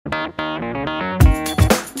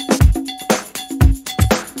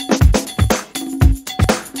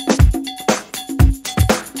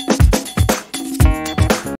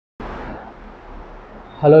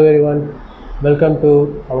Hello everyone, welcome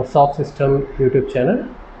to our soft system YouTube channel.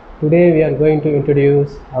 Today we are going to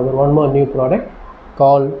introduce our one more new product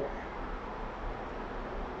called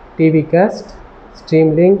Tvcast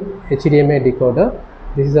Streamlink Hdmi Decoder.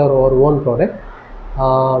 This is our own product.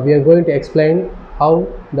 We are going to explain how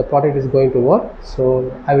the product is going to work.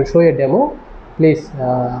 So I will show you a demo. Please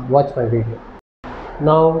watch my video.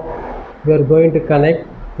 Now we are going to connect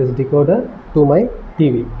this decoder to my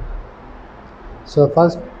TV. So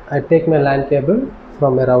first I take my LAN cable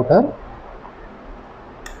from a router,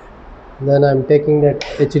 then I am taking that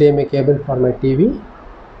HDMI cable for my TV,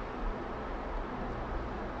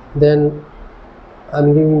 then I am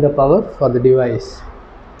giving the power for the device.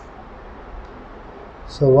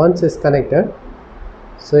 So once it's connected,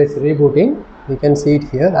 so it's rebooting, you can see it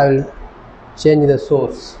here. I will change the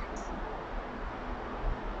source.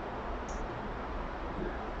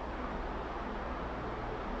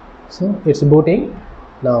 So it's booting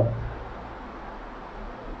now.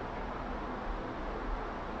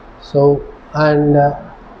 So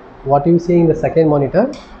what you see in the second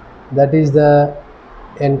monitor, that is the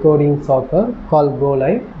encoding software called Go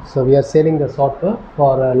Live. So we are selling the software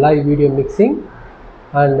for live video mixing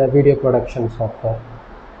and video production software.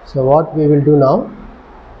 So what we will do now,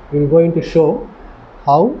 we are going to show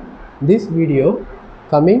how this video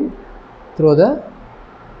coming through the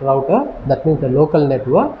router, that means the local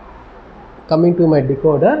network, coming to my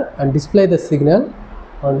decoder and display the signal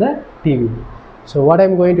on the TV. So what I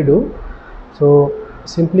am going to do, so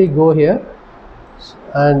simply go here,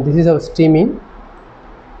 and this is our streaming.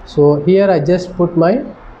 So here I just put my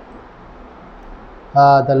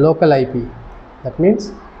the local IP. That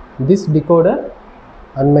means this decoder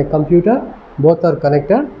and my computer both are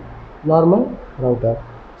connected normal router.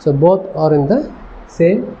 So both are in the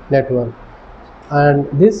same network. And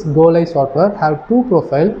this Go Live software have two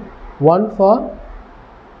profile. One for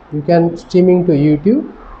you can streaming to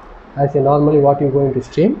YouTube as a normally what you are going to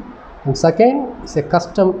stream, and second is a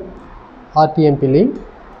custom RTMP link.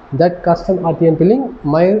 That custom RTMP link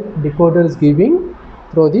my decoder is giving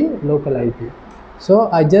through the local IP. So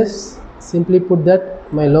I just simply put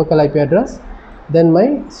that my local IP address, then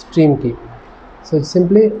my stream key. So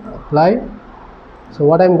simply apply. So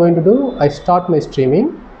what I am going to do, I start my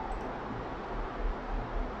streaming.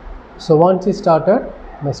 So once it started,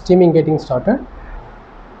 my streaming getting started,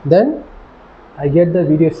 then I get the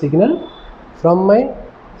video signal from my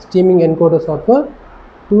streaming encoder software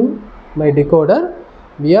to my decoder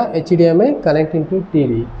via HDMI connecting to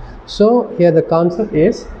TV. So here the concept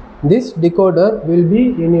is, this decoder will be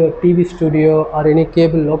in your TV studio or any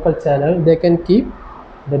cable local channel. They can keep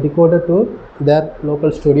the decoder to their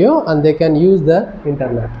local studio and they can use the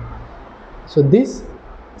internet. So this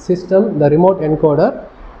system, the remote encoder,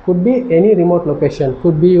 could be any remote location,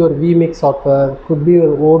 could be your vMix software, could be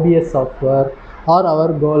your OBS software, or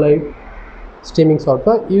our Go Live streaming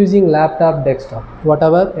software using laptop, desktop,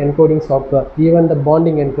 whatever encoding software, even the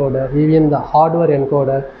bonding encoder, even the hardware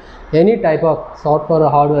encoder, any type of software or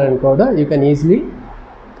hardware encoder, you can easily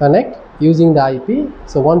connect using the IP.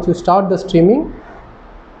 So once you start the streaming,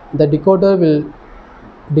 the decoder will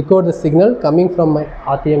decode the signal coming from my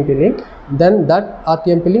RTMP link, then that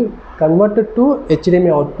RTMP link converted to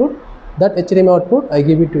HDMI output. That HDMI output I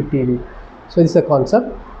give it to TV. So this is a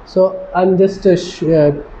concept. So I'm just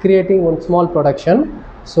creating one small production.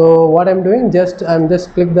 So what I'm doing, I'm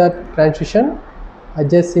just click that transition. I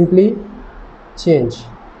just simply change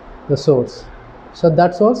the source. So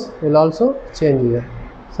that source will also change here.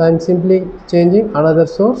 So I'm simply changing another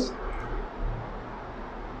source.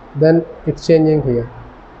 Then it's changing here.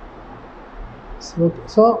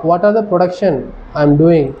 So what are the production I'm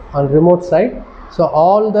doing on remote side? So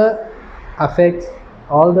all the effects,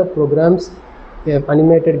 all the programs,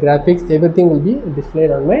 animated graphics, everything will be displayed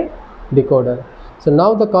on my decoder. So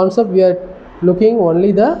now the concept, we are looking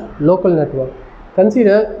only the local network.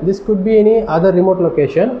 Consider this could be any other remote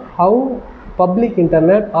location. How public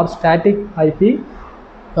internet or static IP,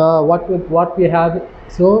 what we have.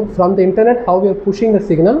 So from the internet, how we are pushing the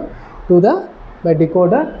signal to my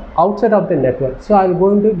decoder outside of the network. So I am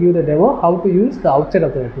going to give the demo how to use the outside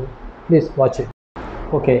of the network. Please watch it.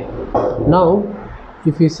 Okay, now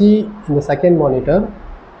if you see in the second monitor,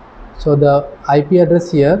 so the IP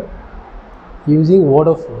address here using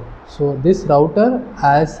Vodafone. So this router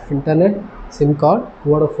has internet SIM card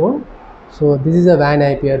Vodafone. So this is a WAN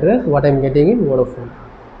IP address what I am getting in Vodafone.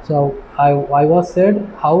 So I was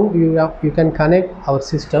said how you can connect our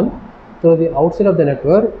system to the outside of the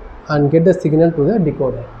network and get the signal to the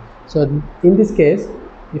decoder. So in this case,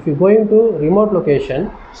 if you go into remote location,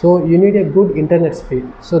 so you need a good internet speed.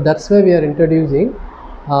 So that's why we are introducing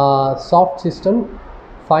soft system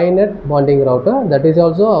 5-net bonding router. That is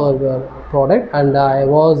also our product, and I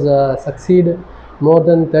was succeed more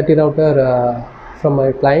than 30 router from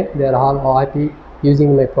my client. They are all happy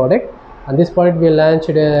using my product, and this product we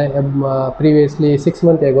launched previously 6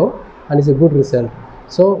 months ago, and it's a good result.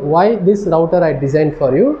 So why this router I designed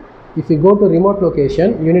for you? If you go to remote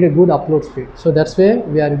location, you need a good upload speed. So that's why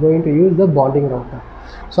we are going to use the bonding router.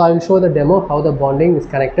 So I will show the demo how the bonding is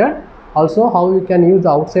connected. Also how you can use the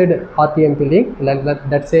outside RTMP link, like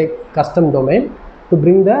that's a custom domain, to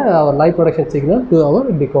bring the live production signal to our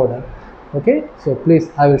decoder. Okay, so please,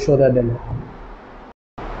 I will show the demo.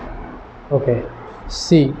 Okay,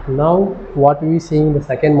 see now what we see in the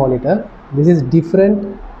second monitor. This is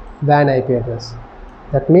different WAN IP address.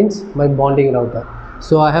 That means my bonding router.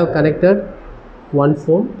 So I have connected one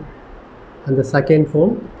phone and the second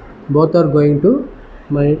phone. Both are going to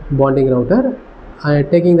my bonding router. I am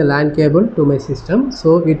taking the LAN cable to my system,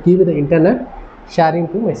 so it gives the internet sharing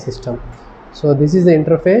to my system. So this is the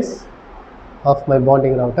interface of my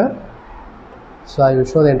bonding router. So I will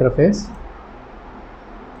show the interface.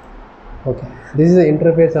 Okay, this is the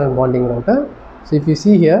interface of bonding router. So if you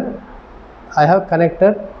see here, I have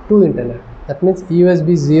connected two internet. That means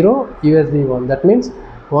USB 0, USB 1. That means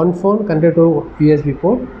one phone connected to USB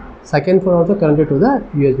port, second phone also connected to the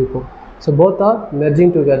USB port. So both are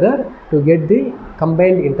merging together to get the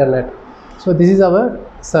combined internet. So this is our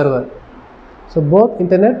server. So both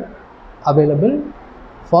internet available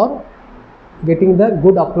for getting the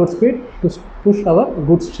good upload speed to push our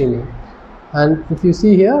good streaming. And if you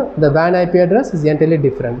see here, the WAN IP address is entirely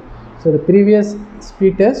different. So the previous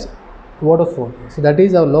speed test Vodafone, so that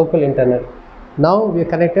is our local internet. Now we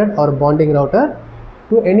connected our bonding router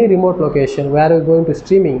to any remote location where we are going to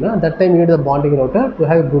streaming. That time you need the bonding router to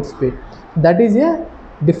have good speed. That is a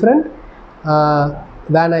different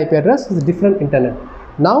WAN IP address, is different internet.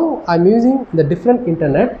 Now I am using the different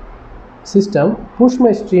internet system push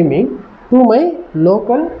my streaming to my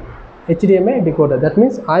local HDMI decoder. That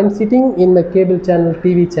means I am sitting in my cable channel,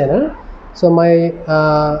 TV channel. So my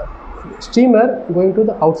streamer going to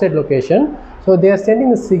the outside location. So they are sending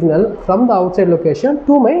the signal from the outside location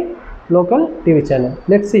to my local TV channel.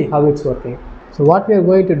 Let's see how it's working. So what we are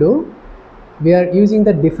going to do, we are using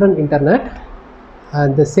the different internet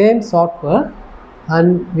and the same software,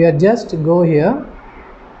 and we are just go here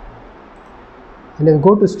and then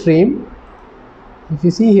go to stream. If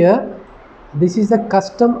you see here, this is the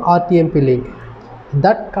custom RTMP link.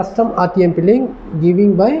 That custom RTMP link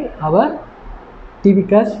given by our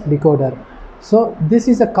Tvcast decoder. So this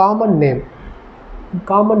is a common name,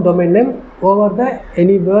 common domain name over the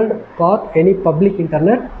any world or any public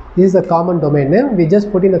internet. This is a common domain name. We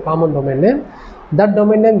just put in the common domain name. That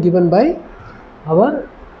domain name given by our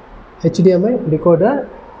HDMI decoder.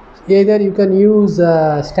 Either you can use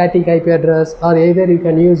static IP address, or either you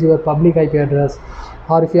can use your public IP address,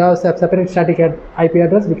 or if you have a separate static IP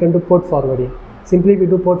address, we can do port forwarding. Simply we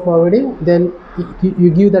do port forwarding, then you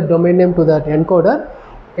give that domain name to that encoder.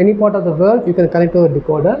 Any part of the world you can connect to a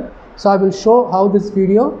decoder. So I will show how this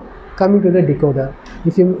video coming to the decoder.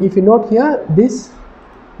 If you note here, this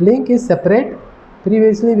link is separate.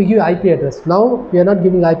 Previously we give IP address. Now we are not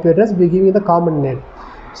giving IP address, we are giving the common name.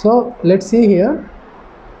 So let's see here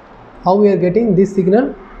how we are getting this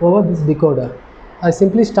signal over this decoder. I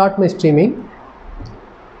simply start my streaming.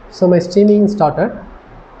 So my streaming started.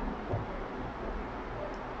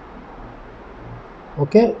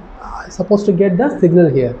 Okay, I'm supposed to get the signal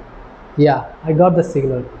here. Yeah, I got the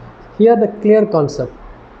signal. Here the clear concept.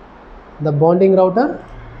 The bonding router,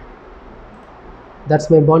 that's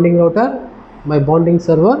my bonding router, my bonding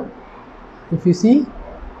server. If you see,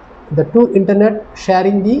 the two internet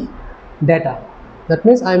sharing the data. That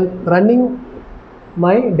means I am running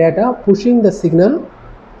my data, pushing the signal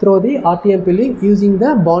through the RTMP link using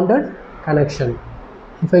the bonded connection.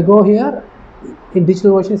 If I go here, in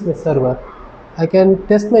digital version is my server. I can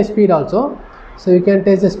test my speed also. So you can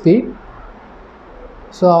test the speed.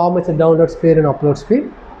 So how much the download speed and upload speed.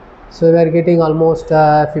 So we are getting almost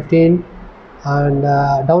 15, and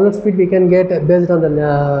download speed we can get based on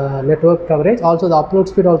the network coverage. Also the upload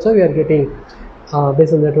speed also we are getting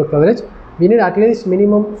based on network coverage. We need at least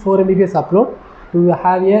minimum 4 Mbps upload to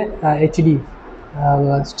have a HD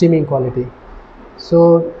streaming quality.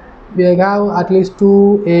 So we have at least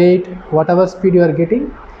 2, 8, whatever speed you are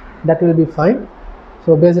getting, that will be fine.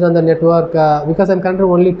 So based on the network, because I am connected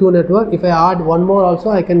only 2 network, if I add one more also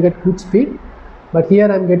I can get good speed. But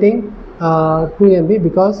here I am getting 2 MB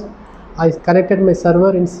because I connected my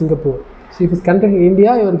server in Singapore. So if it's connected in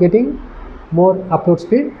India, you are getting more upload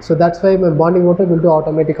speed. So that's why my bonding router will do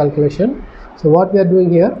automatic calculation. So what we are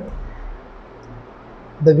doing here,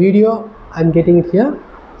 the video I am getting it here,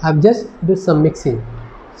 I've just do some mixing.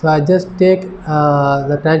 So I just take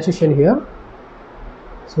the transition here.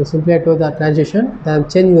 So simply I do the transition, then I'm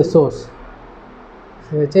changing the source.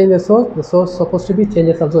 So I change the source supposed to be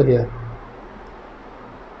changes also here.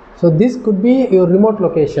 So this could be your remote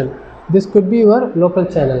location, this could be your local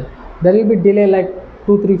channel. There will be delay like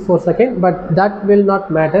 2, 3, 4 seconds, but that will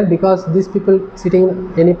not matter because these people sitting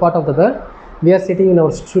in any part of the world, we are sitting in our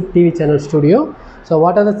TV channel studio. So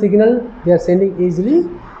what are the signal they are sending easily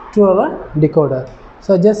to our decoder.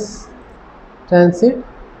 So just transit,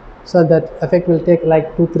 so that effect will take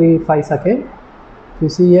like 2, 3, 5 seconds. You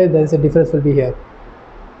see here there is a difference will be here.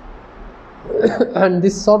 And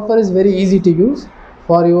this software is very easy to use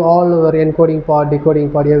for you all over encoding part,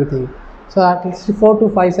 decoding part, everything. So at least 4 to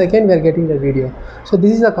 5 seconds we are getting the video. So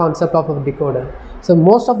this is the concept of a decoder. So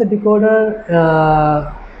most of the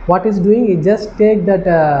decoder what is doing is just take that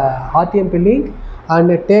RTMP link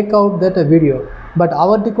and take out that video. But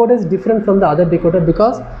our decoder is different from the other decoder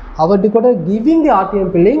because our decoder giving the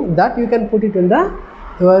RTMP link that you can put it in the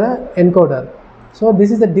your encoder. So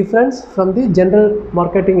this is the difference from the general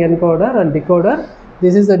marketing encoder and decoder.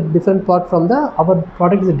 This is a different part from the our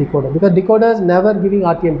product is a decoder, because decoder is never giving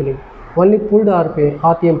RTMP link, only pull the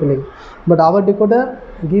RTMP link. But our decoder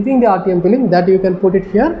giving the RTMP link that you can put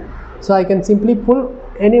it here. So I can simply pull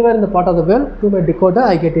anywhere in the part of the world to my decoder,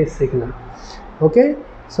 I get a signal. Okay.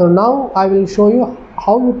 So now I will show you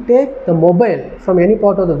how you take the mobile from any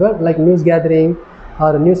part of the world, like news gathering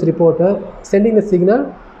or a news reporter, sending the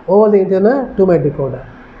signal over the internet to my decoder.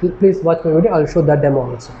 Please watch my video, I will show that demo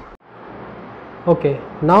also. Okay,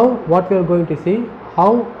 now what we are going to see,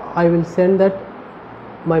 how I will send that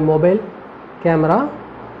my mobile camera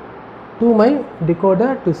to my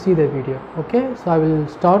decoder to see the video. Okay, so I will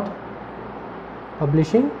start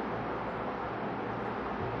publishing.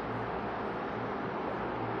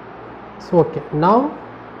 So okay, now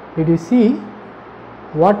did you see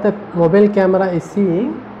what the mobile camera is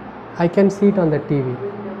seeing? I can see it on the TV.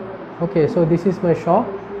 Okay, so this is my shop,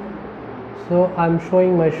 so I am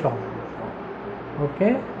showing my shop.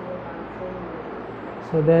 Okay,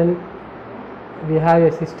 so then we have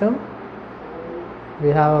a system, we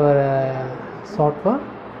have our software,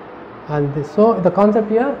 and this, so the concept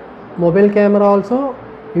here, mobile camera also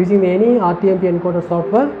using any RTMP encoder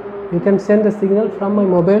software, you can send the signal from my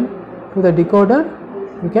mobile to the decoder,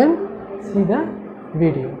 you can see the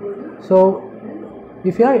video. So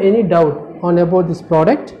if you have any doubt on about this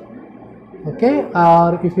product, okay,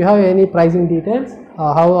 or if you have any pricing details,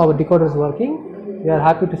 how our decoder is working, we are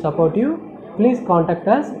happy to support you. Please contact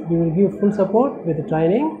us, we will give full support with the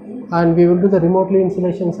training, and we will do the remotely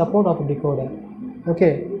installation support of a decoder.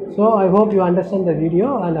 Okay, so I hope you understand the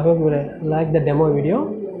video, and I hope you like the demo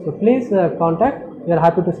video. So please contact, we are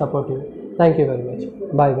happy to support you. Thank you very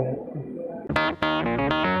much. Bye bye.